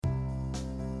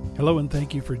Hello and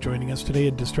thank you for joining us today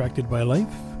at Distracted by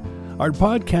Life. Our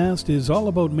podcast is all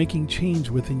about making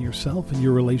change within yourself and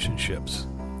your relationships.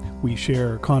 We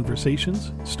share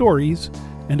conversations, stories,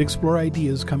 and explore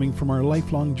ideas coming from our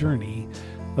lifelong journey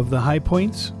of the high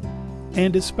points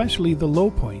and especially the low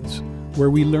points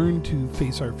where we learn to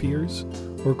face our fears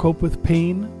or cope with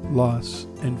pain, loss,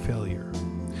 and failure.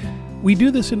 We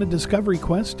do this in a discovery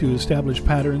quest to establish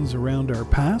patterns around our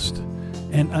past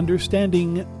and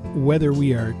understanding whether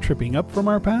we are tripping up from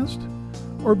our past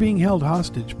or being held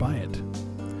hostage by it.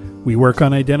 We work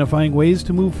on identifying ways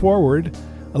to move forward,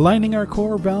 aligning our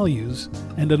core values,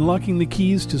 and unlocking the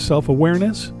keys to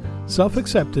self-awareness,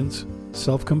 self-acceptance,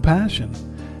 self-compassion,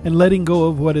 and letting go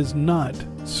of what is not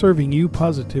serving you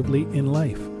positively in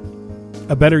life.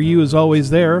 A better you is always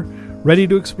there, ready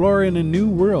to explore in a new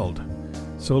world.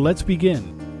 So let's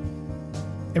begin.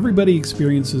 Everybody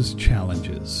experiences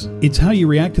challenges. It's how you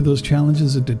react to those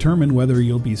challenges that determine whether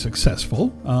you'll be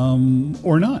successful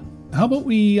or not. How about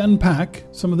we unpack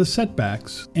some of the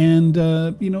setbacks and,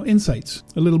 insights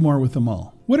a little more with them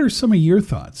all. What are some of your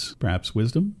thoughts, perhaps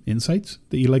wisdom, insights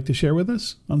that you'd like to share with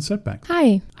us on setbacks?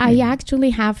 Hi. I actually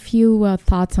have few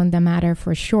thoughts on the matter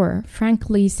for sure.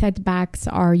 Frankly, setbacks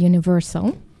are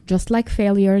universal. Just like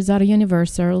failures are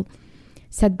universal,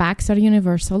 setbacks are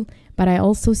universal. But I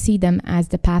also see them as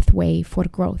the pathway for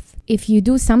growth. If you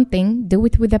do something, do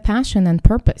it with a passion and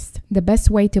purpose. The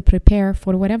best way to prepare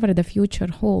for whatever the future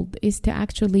holds is to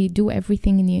actually do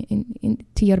everything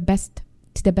to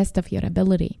the best of your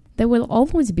ability. There will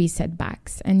always be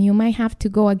setbacks, and you might have to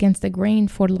go against the grain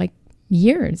for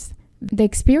years. The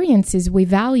experiences we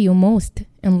value most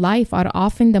in life are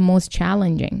often the most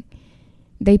challenging.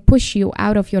 They push you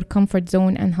out of your comfort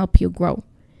zone and help you grow.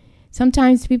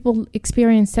 Sometimes people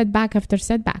experience setback after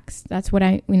setbacks. That's what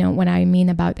I mean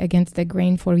about against the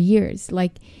grain for years.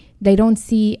 They don't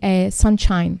see a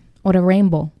sunshine or a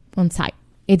rainbow on sight.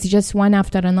 It's just one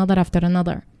after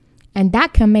another. And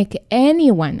that can make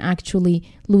anyone actually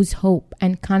lose hope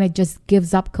and kind of just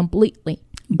gives up completely.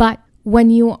 But when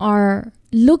you are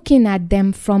looking at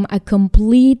them from a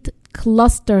complete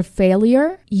cluster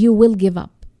failure, you will give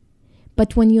up.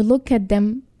 But when you look at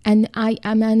them, and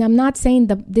I'm not saying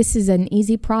that this is an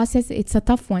easy process. It's a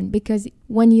tough one because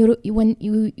when you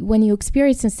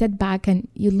experience a setback and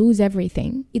you lose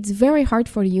everything, it's very hard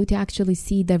for you to actually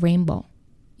see the rainbow.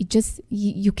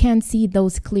 You can't see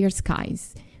those clear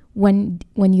skies when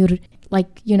you're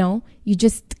you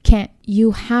just can't.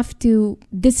 You have to.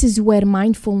 This is where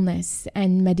mindfulness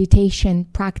and meditation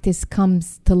practice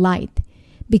comes to light,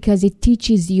 because it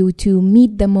teaches you to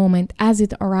meet the moment as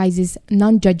it arises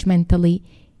non-judgmentally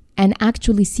and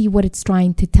actually see what it's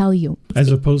trying to tell you. As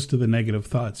opposed to the negative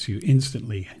thoughts you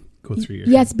instantly go through your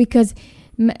Yes, head. because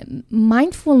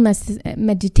mindfulness,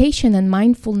 meditation and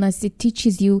mindfulness, it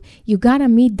teaches you got to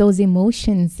meet those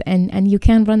emotions and you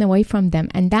can't run away from them.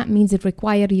 And that means it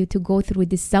requires you to go through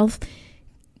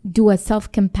do a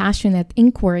self-compassionate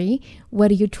inquiry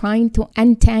where you're trying to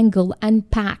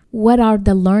unpack what are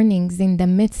the learnings in the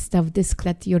midst of this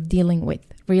that you're dealing with,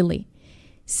 really.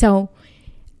 So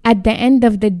at the end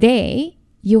of the day,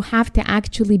 you have to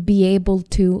actually be able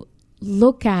to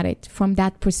look at it from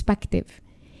that perspective.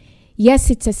 Yes,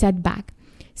 it's a setback.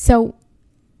 So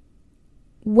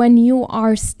when you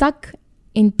are stuck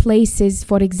in places,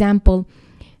 for example,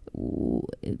 there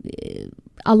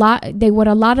were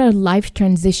a lot of life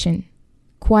transition,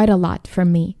 quite a lot for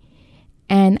me.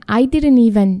 And I didn't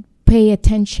even pay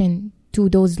attention to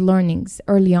those learnings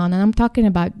early on. And I'm talking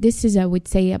about, this is, I would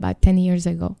say, about 10 years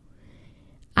ago.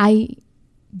 I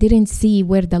didn't see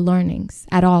where the learnings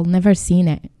at all, never seen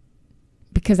it,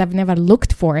 because I've never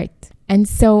looked for it. And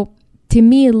so to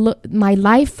me, my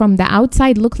life from the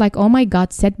outside looked like, oh my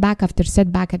God, setback after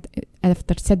setback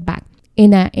after setback.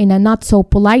 In a not so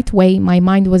polite way, my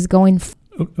mind was going.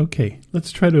 Okay,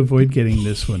 let's try to avoid getting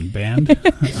this one banned.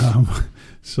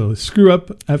 So screw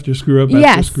up after screw up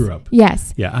after screw up.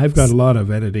 Yes. Yeah, I've got a lot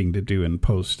of editing to do in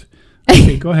post.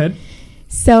 Okay, go ahead.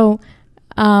 So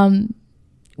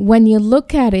when you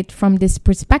look at it from this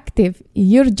perspective,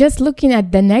 you're just looking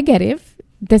at the negative.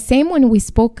 The same one we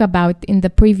spoke about in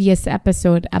the previous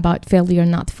episode about failure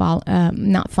not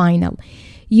final.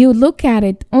 You look at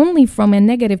it only from a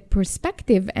negative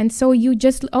perspective, and so you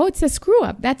just, it's a screw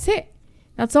up. That's it.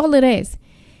 That's all it is.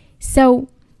 So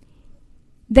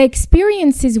the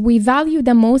experiences we value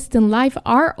the most in life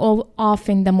are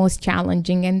often the most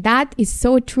challenging. And that is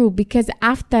so true, because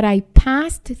after I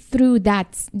passed through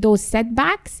those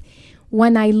setbacks,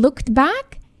 when I looked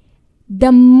back,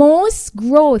 the most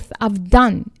growth I've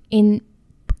done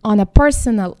on a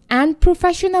personal and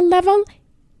professional level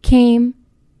came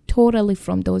totally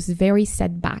from those very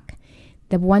setback,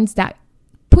 the ones that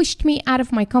pushed me out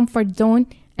of my comfort zone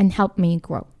and helped me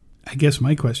grow. I guess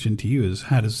my question to you is,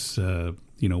 how does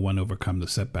one overcome the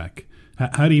setback?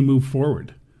 How do you move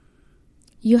forward?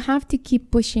 You have to keep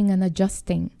pushing and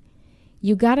adjusting.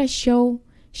 You gotta show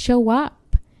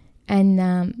up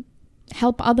and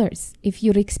help others. If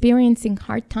you're experiencing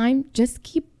hard time, just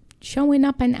keep showing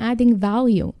up and adding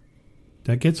value.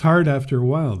 That gets hard after a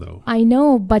while, though. I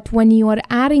know, but when you are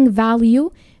adding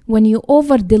value, when you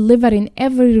over-deliver in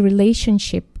every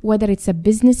relationship, whether it's a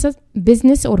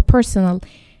business or personal,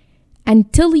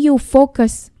 until you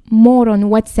focus more on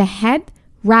what's ahead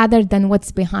rather than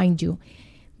what's behind you.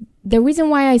 The reason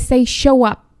why I say show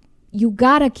up, you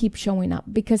gotta keep showing up,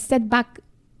 because setback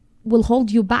will hold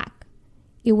you back.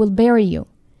 It will bury you.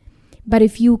 But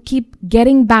if you keep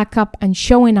getting back up and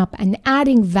showing up and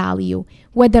adding value,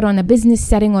 whether on a business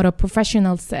setting or a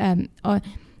professional setting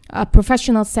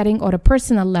or a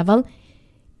personal level,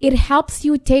 it helps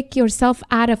you take yourself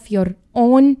out of your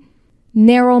own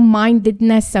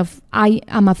narrow-mindedness of I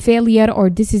am a failure or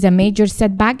this is a major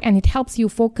setback, and it helps you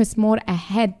focus more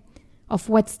ahead of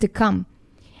what's to come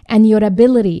and your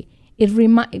ability.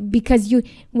 Because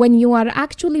when you are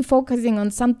actually focusing on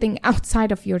something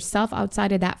outside of yourself,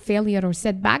 outside of that failure or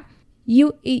setback,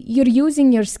 you're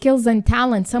using your skills and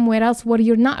talent somewhere else where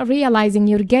you're not realizing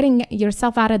you're getting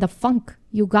yourself out of the funk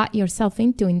you got yourself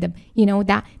into in the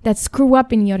that screw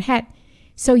up in your head.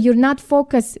 So you're not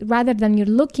focused, rather than you're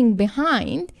looking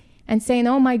behind and saying,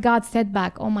 "Oh my God,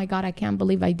 setback! Oh my God, I can't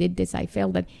believe I did this. I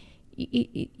failed." That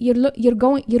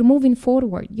you're moving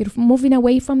forward. You're moving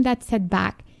away from that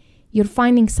setback. You're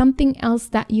finding something else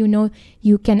that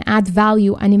you can add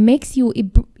value, and it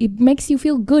makes you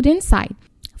feel good inside.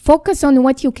 Focus on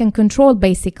what you can control,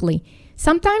 basically.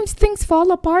 Sometimes things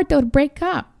fall apart or break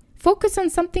up. Focus on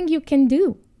something you can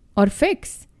do or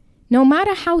fix. No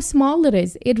matter how small it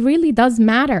is, it really does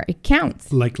matter. It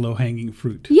counts. Like low-hanging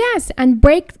fruit. Yes, and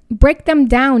break them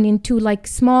down into like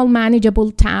small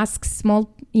manageable tasks,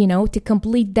 to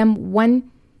complete them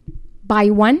one by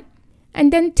one.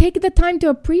 And then take the time to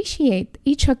appreciate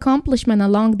each accomplishment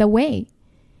along the way.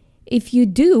 If you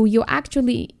do, you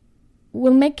actually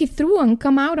will make it through and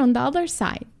come out on the other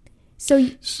side. So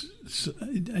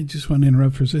I just want to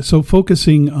interrupt for a second. So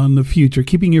focusing on the future,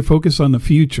 keeping your focus on the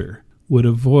future would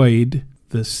avoid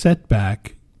the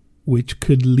setback, which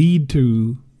could lead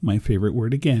to, my favorite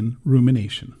word again,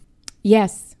 rumination.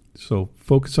 Yes. So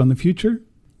focus on the future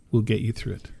will get you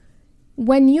through it.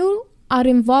 When you are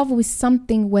involved with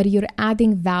something where you're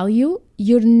adding value,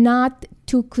 you're not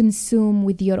too consumed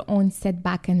with your own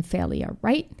setback and failure,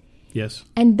 right? Yes.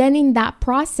 And then in that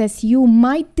process, you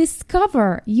might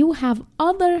discover you have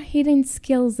other hidden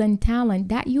skills and talent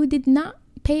that you did not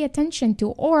pay attention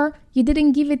to, or you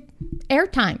didn't give it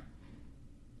airtime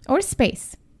or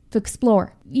space to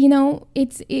explore.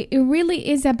 It really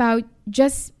is about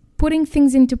just putting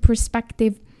things into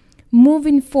perspective,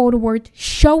 moving forward,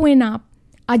 showing up,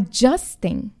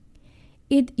 adjusting.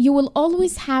 You will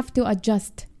always have to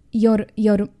adjust your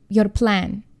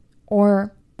plan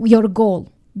or your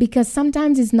goal, because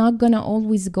sometimes it's not going to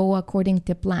always go according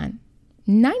to plan.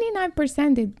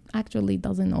 99% it actually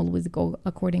doesn't always go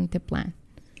according to plan.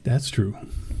 That's true.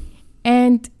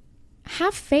 And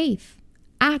have faith,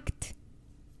 act,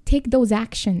 take those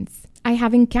actions. I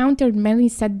have encountered many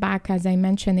setbacks, as I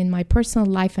mentioned, in my personal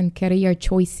life and career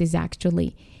choices,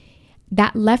 actually,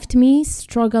 that left me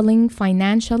struggling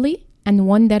financially and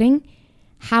wondering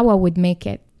how I would make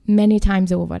it many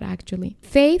times over, actually.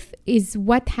 Faith is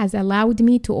what has allowed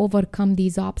me to overcome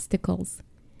these obstacles,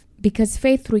 because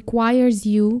faith requires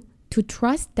you to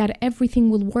trust that everything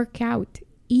will work out,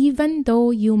 even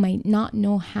though you might not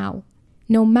know how.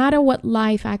 No matter what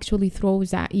life actually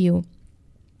throws at you,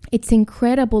 it's an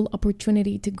incredible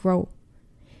opportunity to grow.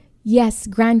 Yes,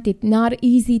 granted, not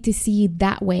easy to see it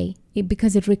that way,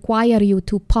 because it requires you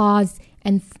to pause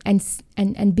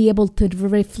and be able to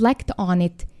reflect on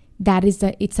it.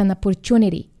 It's an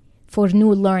opportunity for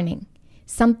new learning,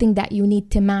 something that you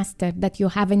need to master that you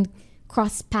haven't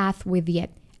crossed path with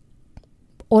yet,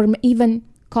 or even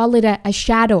call it a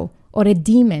shadow or a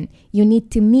demon you need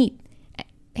to meet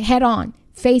head on,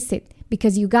 face it,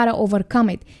 because you gotta overcome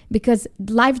it. Because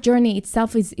life journey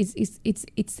itself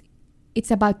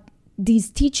it's about these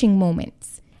teaching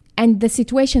moments, and the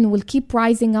situation will keep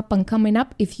rising up and coming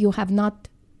up if you have not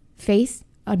faced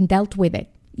and dealt with it.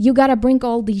 You gotta bring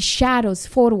all these shadows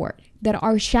forward. There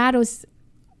are shadows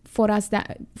for us,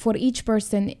 that for each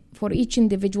person, for each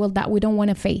individual, that we don't want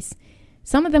to face.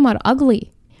 Some of them are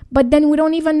ugly, but then we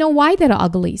don't even know why they're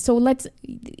ugly. So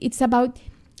it's about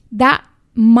that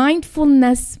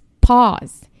mindfulness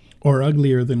pause Or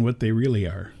uglier than what they really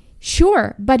are.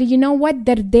 Sure, but you know what?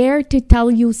 They're there to tell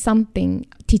you something,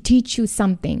 to teach you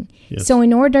something. Yes. So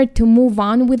in order to move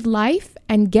on with life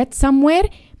and get somewhere,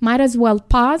 might as well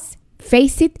pause,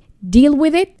 face it, deal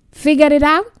with it, figure it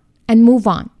out, and move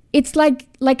on. It's like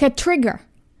a trigger.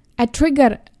 A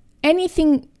trigger,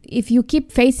 anything, if you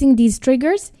keep facing these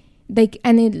triggers,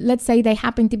 let's say they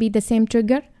happen to be the same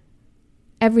trigger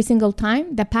every single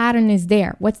time, the pattern is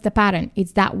there. What's the pattern?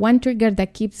 It's that one trigger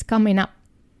that keeps coming up.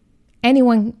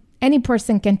 Any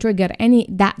person can trigger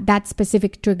that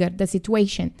specific trigger, the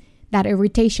situation, that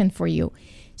irritation for you.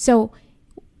 So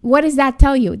what does that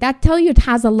tell you? That tells you it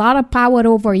has a lot of power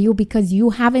over you because you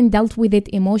haven't dealt with it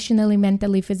emotionally,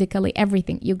 mentally, physically,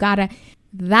 everything.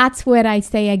 That's where I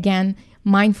say again,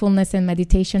 mindfulness and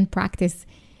meditation practice.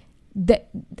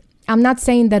 I'm not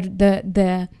saying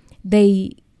that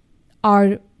they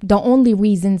are the only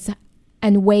reasons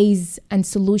and ways and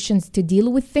solutions to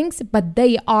deal with things, but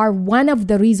they are one of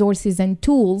the resources and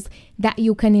tools that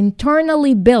you can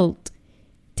internally build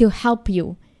to help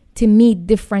you to meet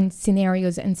different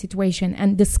scenarios and situations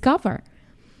and discover.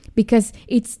 Because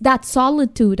it's that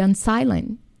solitude and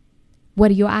silence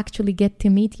where you actually get to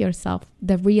meet yourself,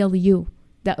 the real you,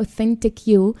 the authentic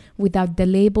you, without the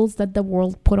labels that the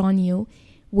world put on you,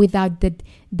 without the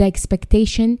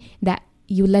expectation that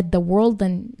you let the world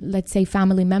and, let's say,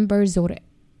 family members or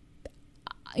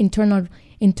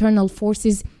internal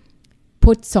forces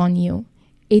puts on you.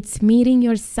 It's meeting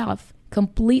yourself,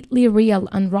 completely real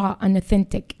and raw and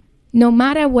authentic. No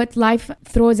matter what life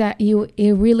throws at you,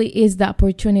 it really is the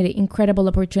opportunity, incredible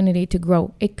opportunity to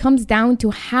grow. It comes down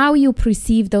to how you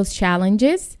perceive those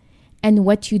challenges and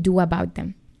what you do about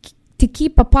them. To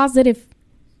keep a positive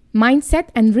mindset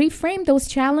and reframe those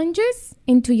challenges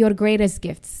into your greatest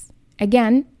gifts.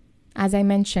 Again, as I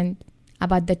mentioned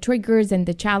about the triggers and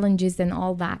the challenges and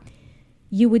all that,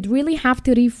 you would really have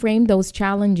to reframe those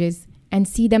challenges and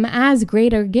see them as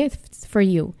greater gifts for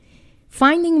you.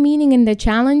 Finding meaning in the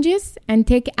challenges and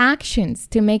take actions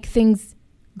to make things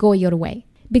go your way.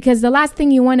 Because the last thing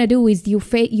you want to do is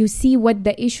you see what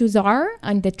the issues are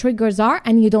and the triggers are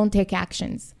and you don't take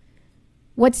actions.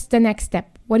 What's the next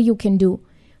step? What you can do?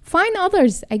 Find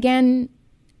others, again,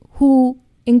 who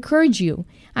encourage you.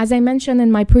 As I mentioned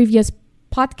in my previous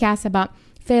podcast about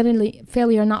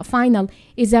failure not final,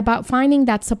 is about finding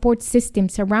that support system.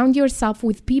 Surround yourself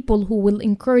with people who will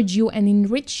encourage you and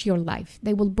enrich your life.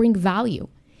 They will bring value.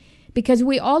 Because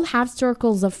we all have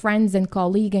circles of friends and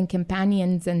colleagues and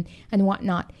companions and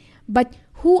whatnot. But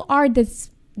who are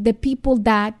the people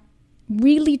that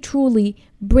really, truly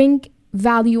bring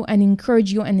value and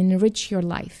encourage you and enrich your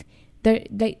life?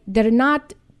 They're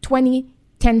not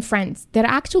 10 friends. There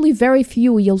are actually very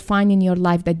few you'll find in your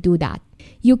life that do that.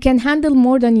 You can handle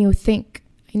more than you think.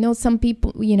 I know some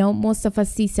people, most of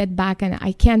us see setback and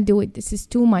I can't do it. This is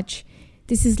too much.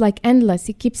 This is like endless.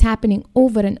 It keeps happening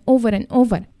over and over and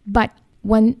over. But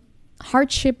when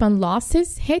hardship and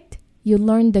losses hit, you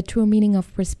learn the true meaning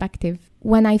of perspective.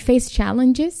 When I face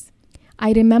challenges,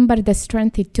 I remember the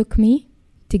strength it took me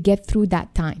to get through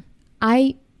that time.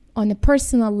 On a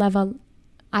personal level,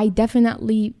 I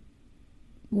definitely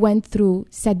went through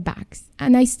setbacks,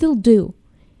 and I still do,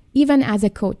 even as a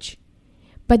coach.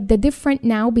 But the different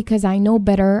now, because I know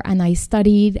better and I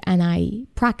studied and I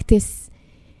practice,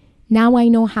 now I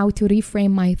know how to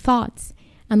reframe my thoughts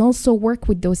and also work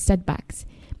with those setbacks,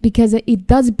 because it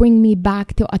does bring me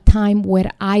back to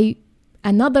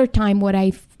another time where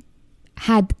I've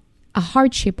had a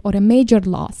hardship or a major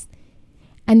loss,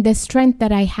 and the strength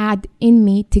that I had in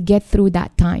me to get through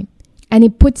that time. And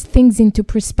it puts things into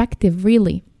perspective,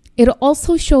 really. It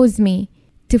also shows me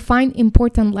to find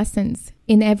important lessons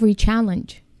in every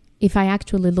challenge if I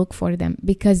actually look for them.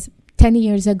 Because 10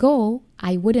 years ago,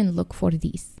 I wouldn't look for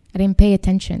these. I didn't pay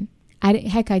attention. I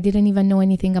didn't even know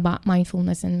anything about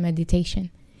mindfulness and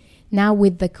meditation. Now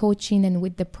with the coaching and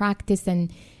with the practice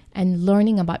and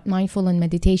learning about mindful and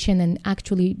meditation and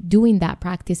actually doing that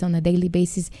practice on a daily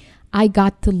basis, I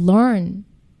got to learn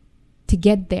to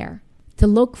get there, to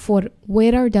look for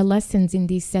where are the lessons in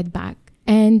these setbacks.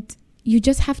 And you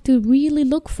just have to really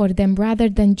look for them rather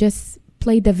than just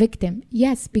play the victim.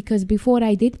 Yes, because before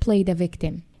I did play the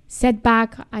victim.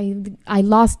 Setback, I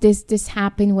lost this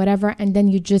happened, whatever, and then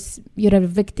you're a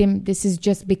victim. This is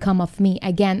just become of me.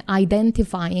 Again,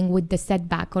 identifying with the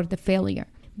setback or the failure.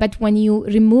 But when you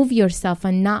remove yourself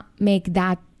and not make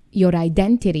that your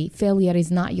identity, failure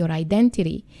is not your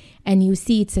identity, and you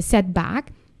see it's a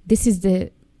setback, this is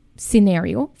the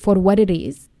scenario for what it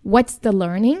is. What's the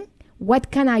learning?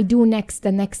 What can I do next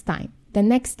the next time?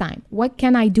 What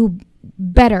can I do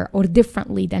better or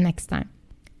differently the next time?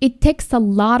 it takes a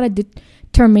lot of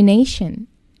determination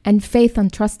and faith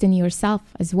and trust in yourself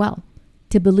as well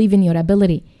to believe in your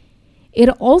ability. It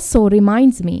also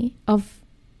reminds me of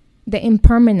the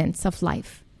impermanence of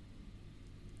life.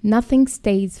 Nothing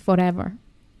stays forever.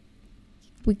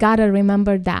 We gotta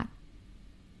remember that.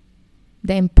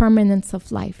 The impermanence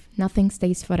of life. Nothing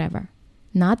stays forever.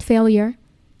 Not failure,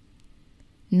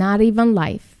 not even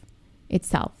life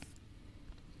itself.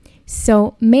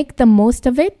 So make the most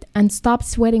of it and stop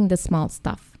sweating the small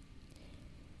stuff.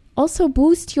 Also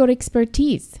boost your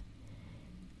expertise.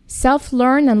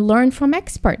 Self-learn and learn from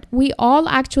experts. We all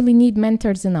actually need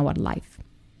mentors in our life.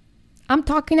 I'm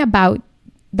talking about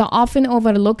the often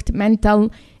overlooked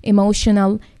mental,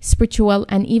 emotional, spiritual,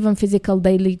 and even physical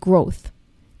daily growth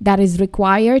that is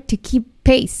required to keep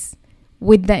pace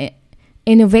with the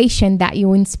innovation that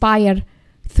you inspire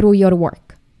through your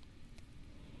work.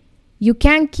 You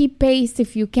can't keep pace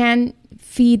if you can't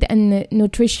feed and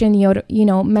nutrition your,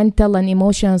 mental and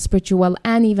emotional, spiritual,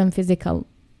 and even physical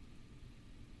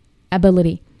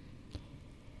ability.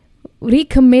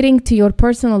 Recommitting to your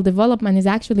personal development is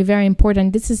actually very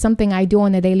important. This is something I do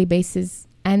on a daily basis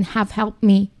and have helped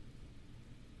me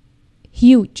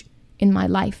huge in my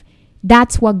life.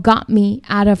 That's what got me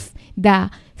out of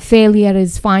the failure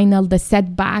is final, the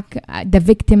setback, the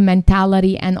victim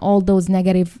mentality, and all those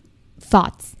negative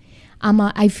thoughts.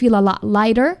 I feel a lot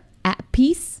lighter, at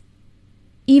peace.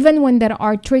 Even when there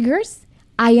are triggers,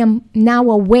 I am now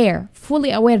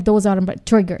fully aware those are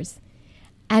triggers.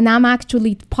 And I'm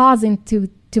actually pausing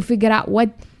to figure out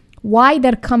why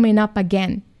they're coming up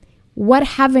again. What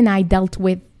haven't I dealt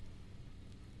with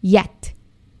yet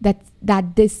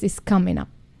that this is coming up?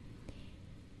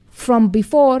 From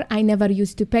before, I never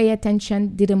used to pay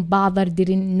attention, didn't bother,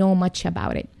 didn't know much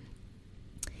about it.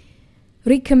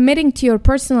 Recommitting to your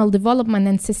personal development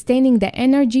and sustaining the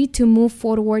energy to move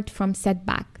forward from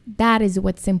setback. That is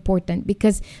what's important,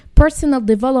 because personal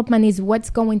development is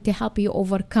what's going to help you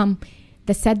overcome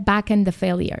the setback and the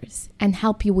failures and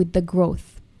help you with the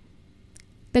growth.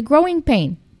 The growing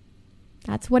pain.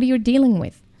 That's what you're dealing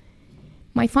with.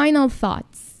 My final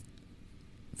thoughts.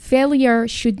 Failure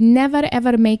should never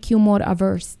ever make you more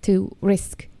averse to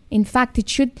risk. In fact, it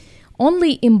should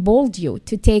only embolden you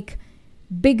to take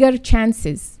bigger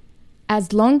chances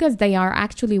as long as they are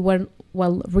actually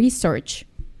well researched.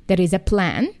 There is a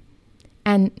plan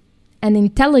and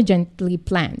intelligently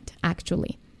planned,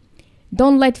 actually.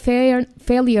 Don't let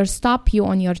failure stop you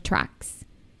on your tracks.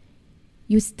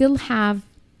 You still have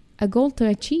a goal to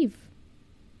achieve.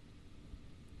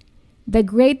 The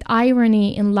great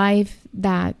irony in life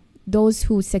that those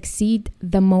who succeed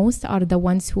the most are the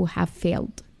ones who have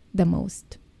failed the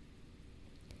most.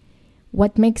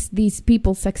 What makes these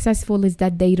people successful is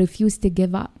that they refuse to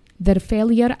give up. Their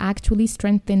failure actually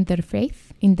strengthens their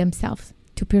faith in themselves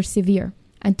to persevere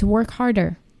and to work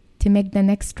harder to make the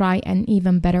next try an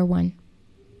even better one.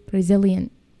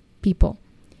 Resilient people.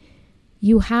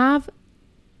 You have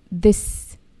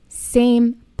this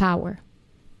same power.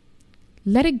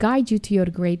 Let it guide you to your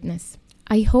greatness.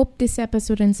 I hope this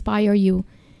episode inspire you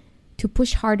to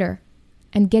push harder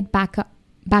and get back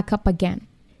up again.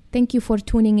 Thank you for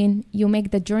tuning in. You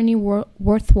make the journey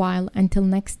worthwhile. Until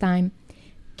next time,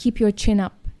 keep your chin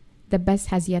up. The best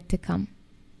has yet to come.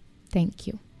 Thank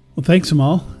you. Well, thanks,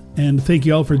 Amal. And thank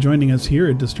you all for joining us here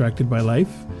at Distracted by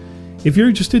Life. If you're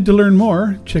interested to learn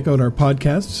more, check out our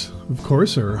podcasts, of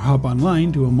course, or hop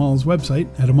online to Amal's website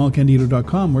at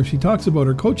amalcandido.com, where she talks about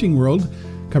her coaching world,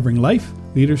 covering life,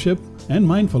 leadership, and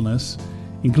mindfulness,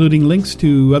 including links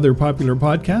to other popular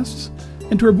podcasts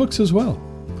and to her books as well.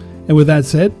 And with that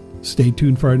said, stay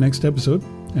tuned for our next episode.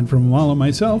 And from Amal and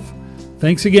myself,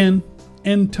 thanks again,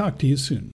 and talk to you soon.